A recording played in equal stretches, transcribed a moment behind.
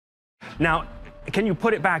Now, can you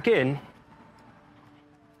put it back in?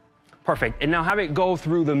 Perfect. And now have it go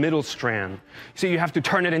through the middle strand. So you have to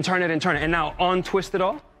turn it and turn it and turn it. And now untwist it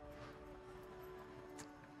all.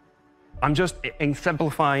 I'm just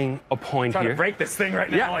exemplifying a point I'm trying here. to break this thing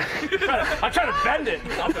right now. Yeah. Like, I'm trying to bend it.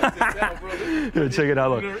 I'm gonna sit down, bro. Here, check it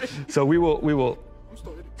out, look. So we will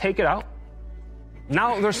take it out.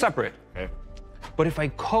 Now they're separate. Okay. But if I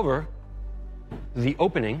cover the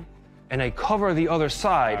opening and I cover the other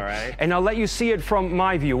side, all right, and I'll let you see it from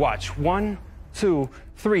my view. Watch, 1, 2,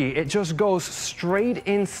 3. It just goes straight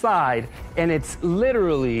inside and it's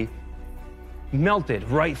literally melted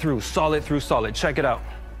right through solid. Check it out.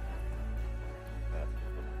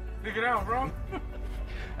 Dig it out, bro.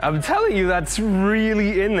 I'm telling you, that's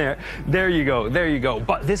really in there. There you go.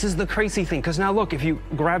 But this is the crazy thing, because now look, if you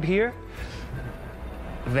grab here,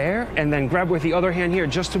 there, and then grab with the other hand here,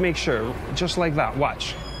 just to make sure, just like that,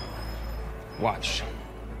 watch. Watch.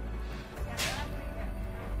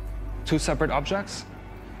 2 separate objects,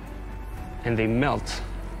 and they melt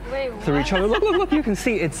through each other. Look, you can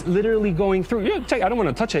see it's literally going through. I don't want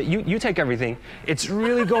to touch it. You take everything. It's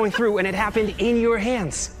really going through, and it happened in your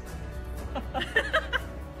hands. That's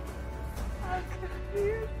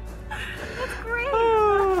great.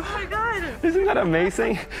 Oh my God. Isn't that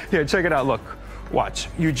amazing? Here, check it out. Look, watch.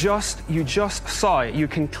 You just saw it. You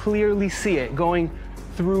can clearly see it going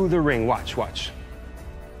through the ring. Watch. Wait.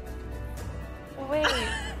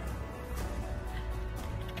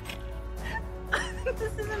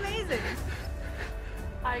 This is amazing.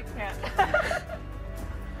 I can't.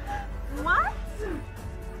 What?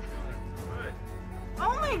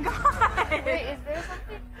 Oh my God. Wait, is there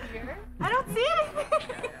something here? I don't see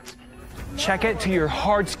anything. Check it to your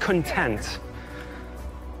heart's content.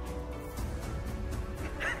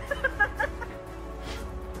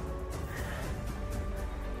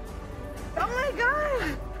 Oh my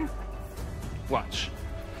God. Watch.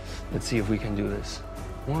 Let's see if we can do this.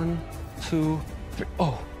 1, 2, 3.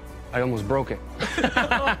 Oh, I almost broke it.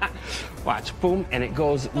 Watch, boom, and it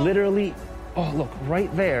goes literally, oh, look,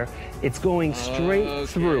 right there. It's going straight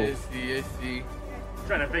through. I see.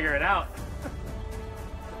 Trying to figure it out.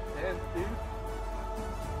 Yes, dude.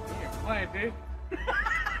 You ain't playing, dude.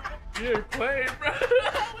 You ain't playing, bro.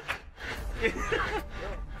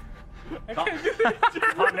 I can't do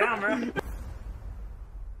this. Calm down, bro.